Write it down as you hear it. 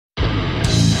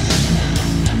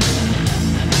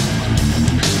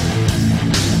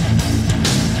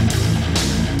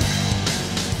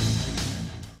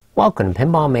Welcome to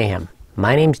Pinball Mayhem.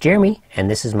 My name's Jeremy, and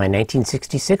this is my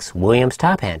 1966 Williams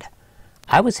top hand.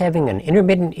 I was having an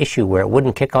intermittent issue where it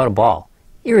wouldn't kick out a ball.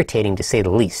 Irritating to say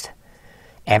the least.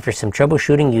 After some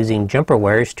troubleshooting using jumper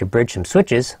wires to bridge some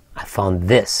switches, I found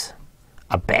this.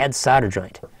 A bad solder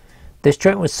joint. This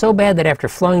joint was so bad that after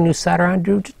flowing new solder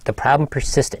onto it, the problem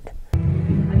persisted.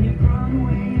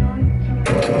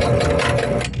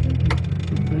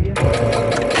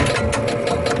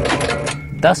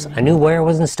 Thus, a new wire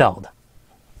was installed.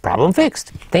 Problem fixed.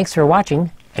 Thanks for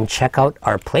watching, and check out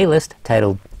our playlist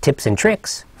titled Tips and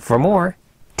Tricks for more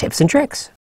tips and tricks.